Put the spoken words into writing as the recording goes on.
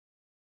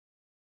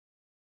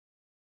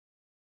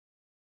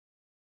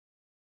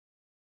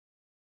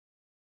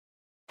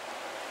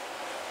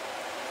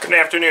Good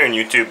afternoon,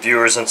 YouTube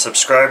viewers and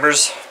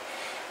subscribers.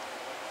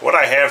 What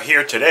I have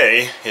here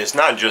today is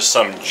not just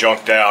some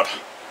junked out,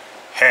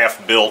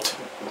 half-built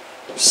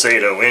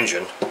Saito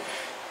engine.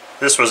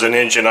 This was an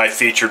engine I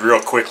featured real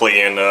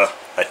quickly in a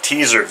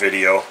teaser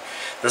video.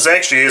 This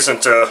actually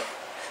isn't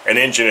an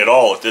engine at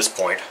all at this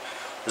point.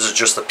 This is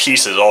just the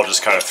pieces all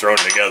just kind of thrown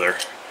together.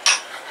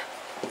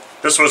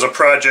 This was a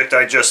project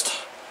I just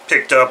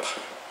picked up,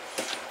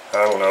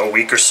 I don't know, a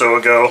week or so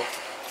ago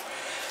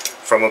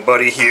from a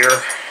buddy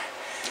here.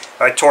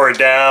 I tore it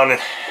down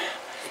and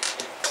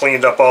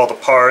cleaned up all the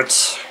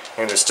parts,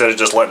 and instead of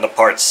just letting the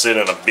parts sit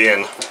in a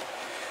bin,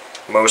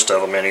 most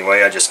of them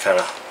anyway, I just kind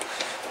of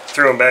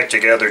threw them back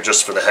together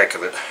just for the heck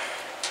of it.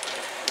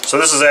 So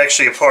this is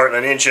actually a part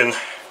in an engine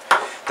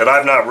that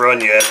I've not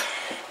run yet,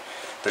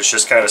 that's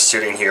just kind of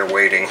sitting here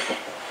waiting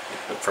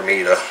for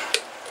me to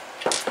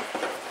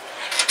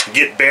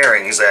get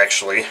bearings,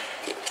 actually,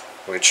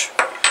 which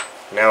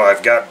now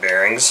I've got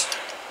bearings.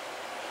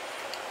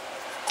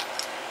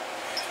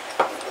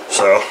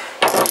 So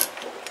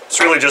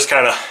it's really just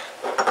kind of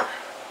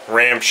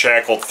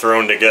ramshackled,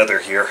 thrown together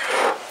here.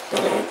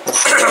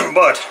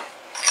 But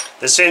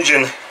this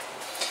engine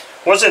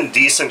was in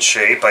decent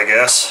shape, I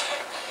guess.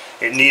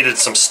 It needed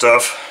some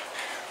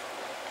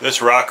stuff.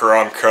 This rocker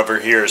arm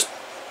cover here is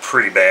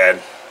pretty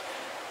bad.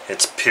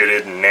 It's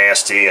pitted and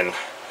nasty and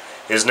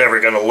is never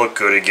going to look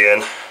good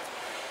again.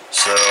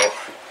 So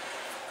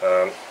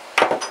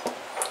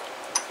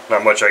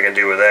not much I can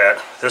do with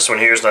that. This one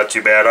here is not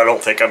too bad. I don't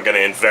think I'm going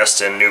to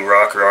invest in new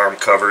rocker arm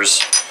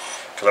covers,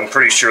 because I'm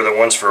pretty sure the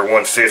ones for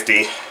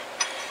 150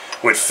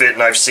 would fit,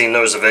 and I've seen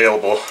those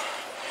available.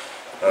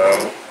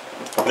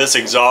 This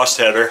exhaust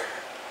header,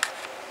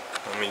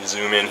 let me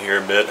zoom in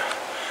here a bit.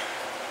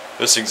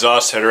 This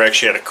exhaust header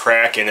actually had a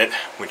crack in it,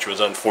 which was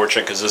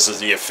unfortunate because this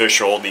is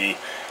the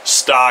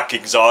stock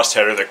exhaust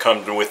header that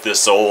comes with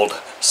this old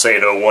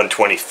Saito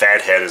 120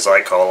 fathead, as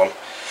I call them.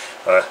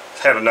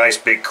 Had a nice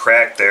big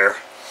crack there.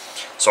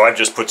 So I've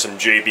just put some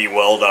JB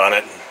weld on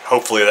it, and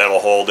hopefully that'll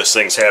hold. This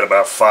thing's had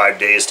about 5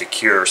 days to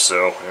cure,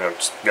 so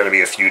it's going to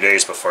be a few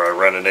days before I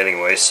run it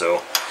anyway.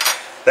 So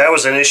that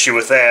was an issue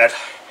with that.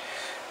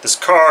 This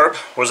carb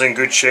was in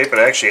good shape. It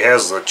actually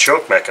has the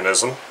choke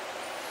mechanism,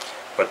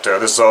 but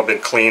this has all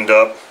been cleaned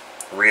up,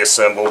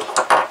 reassembled.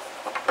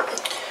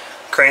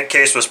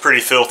 Crankcase was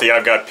pretty filthy.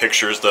 I've got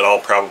pictures that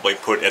I'll probably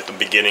put at the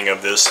beginning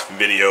of this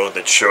video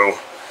that show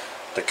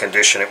the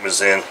condition it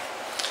was in.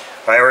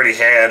 I already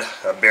had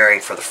a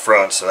bearing for the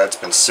front, so that's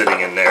been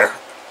sitting in there.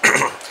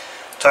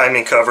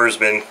 Timing cover has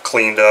been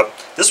cleaned up.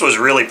 This was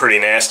really pretty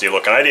nasty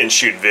looking. I didn't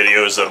shoot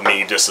videos of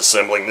me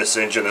disassembling this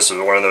engine. This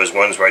was one of those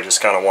ones where I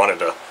just kind of wanted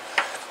to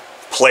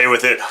play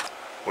with it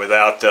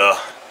without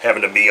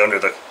having to be under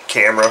the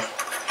camera.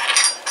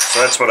 So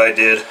that's what I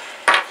did.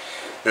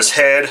 This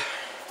head,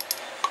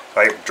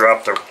 I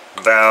dropped the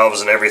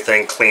valves and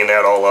everything, cleaned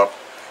that all up.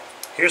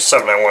 Here's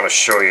something I want to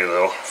show you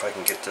though, if I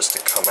can get this to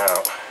come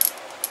out.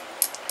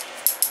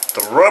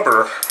 The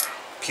rubber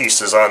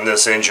pieces on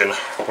this engine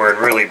were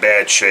in really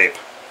bad shape.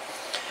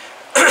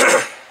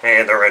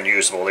 And they're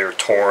unusable. They were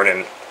torn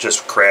and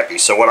just crappy.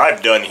 So what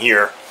I've done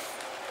here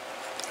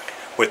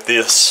with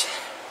this,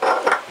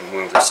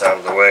 move this out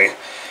of the way,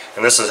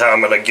 and this is how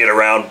I'm going to get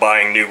around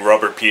buying new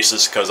rubber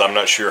pieces, because I'm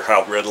not sure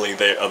how readily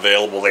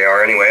available they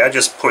are anyway. I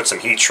just put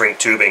some heat shrink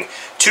tubing,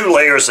 2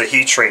 layers of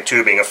heat shrink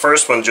tubing. The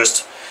first one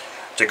just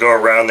to go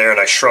around there, and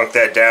I shrunk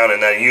that down,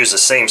 and I used the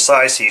same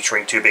size heat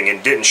shrink tubing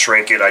and didn't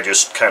shrink it. I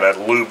just kind of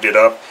lubed it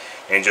up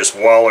and just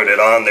wallowed it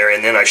on there,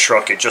 and then I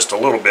shrunk it just a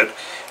little bit,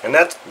 and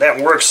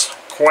that works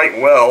quite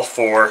well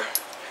for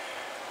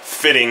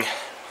fitting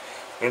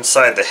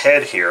inside the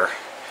head here.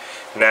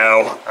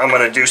 Now I'm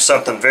going to do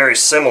something very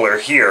similar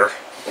here.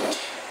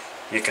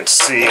 You can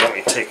see, let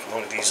me take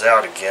one of these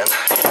out again.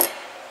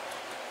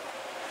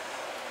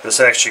 This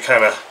actually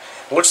kind of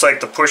looks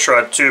like the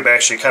pushrod tube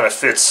actually kind of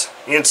fits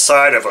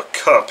inside of a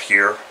cup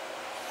here,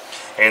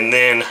 and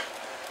then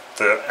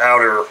the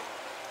outer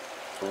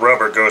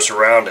rubber goes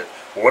around it.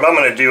 What I'm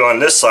going to do on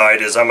this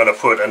side is I'm going to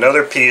put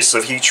another piece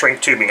of heat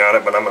shrink tubing on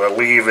it, but I'm going to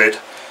leave it,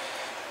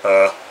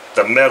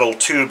 the metal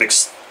tube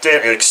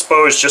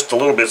exposed just a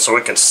little bit so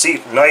it can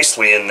seat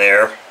nicely in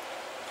there.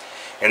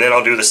 And then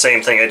I'll do the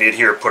same thing I did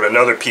here, put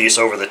another piece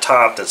over the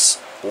top that's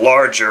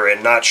larger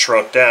and not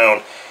shrunk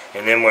down,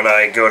 and then when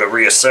I go to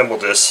reassemble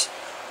this,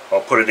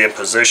 I'll put it in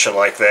position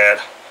like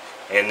that,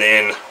 and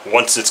then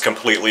once it's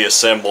completely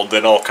assembled,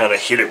 then I'll kind of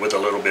hit it with a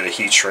little bit of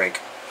heat shrink,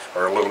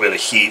 or a little bit of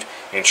heat,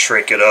 and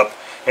shrink it up,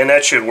 and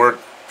that should work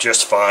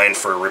just fine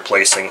for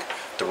replacing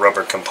the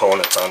rubber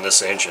components on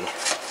this engine.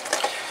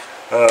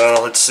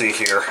 Let's see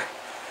here.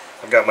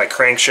 I've got my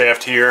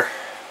crankshaft here,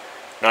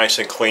 nice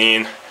and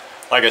clean.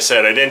 Like I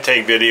said, I didn't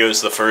take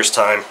videos the first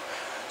time.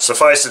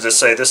 Suffice it to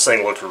say, this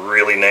thing looked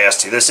really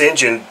nasty. This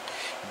engine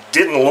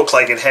didn't look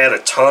like it had a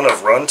ton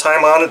of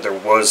runtime on it. There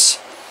was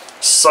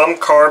some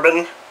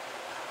carbon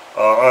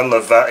on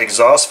the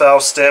exhaust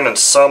valve stem and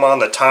some on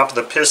the top of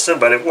the piston,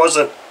 but it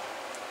wasn't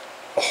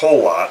a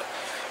whole lot.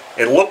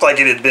 It looked like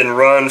it had been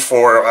run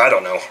for, I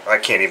don't know, I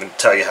can't even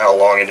tell you how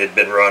long it had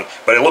been run,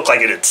 but it looked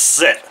like it had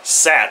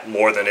sat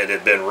more than it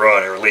had been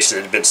run, or at least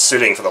it had been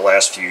sitting for the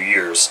last few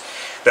years.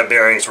 The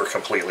bearings were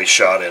completely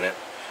shot in it.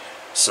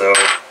 So,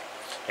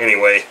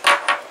 anyway,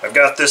 I've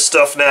got this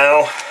stuff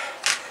now,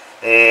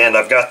 and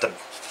I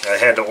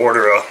had to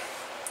order a,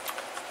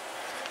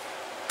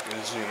 I'm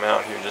going to zoom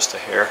out here just a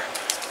hair.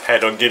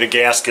 Had to get a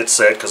gasket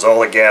set because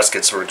all the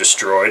gaskets were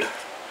destroyed.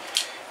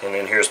 And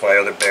then here's my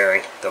other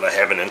bearing that I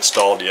haven't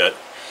installed yet.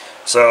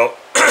 So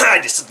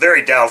it's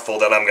very doubtful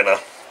that I'm gonna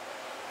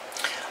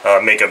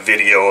make a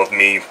video of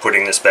me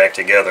putting this back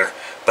together.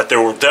 But there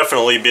will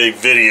definitely be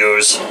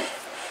videos.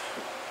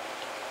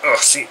 Oh,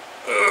 see,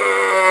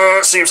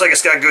 seems like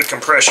it's got good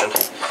compression.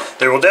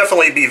 There will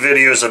definitely be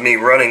videos of me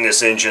running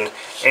this engine,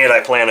 and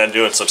I plan on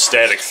doing some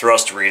static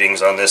thrust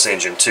readings on this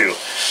engine too.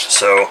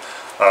 So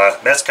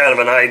that's kind of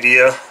an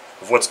idea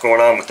of what's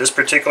going on with this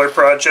particular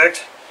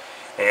project.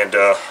 And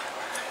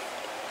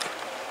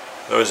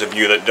those of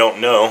you that don't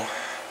know,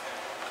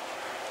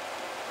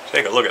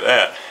 take a look at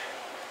that.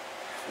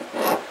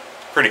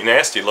 Pretty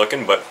nasty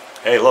looking, but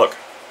hey, look,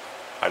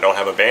 I don't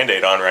have a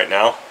band-aid on right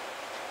now.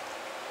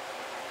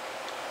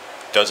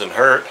 Doesn't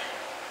hurt,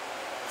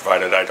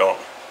 provided I don't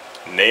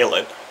nail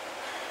it.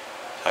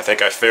 I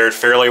think I fared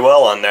fairly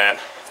well on that.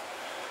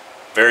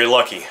 Very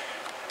lucky.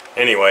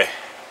 Anyway,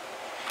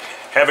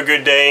 have a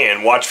good day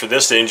and watch for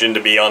this engine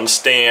to be on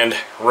stand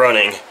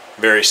running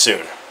very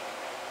soon.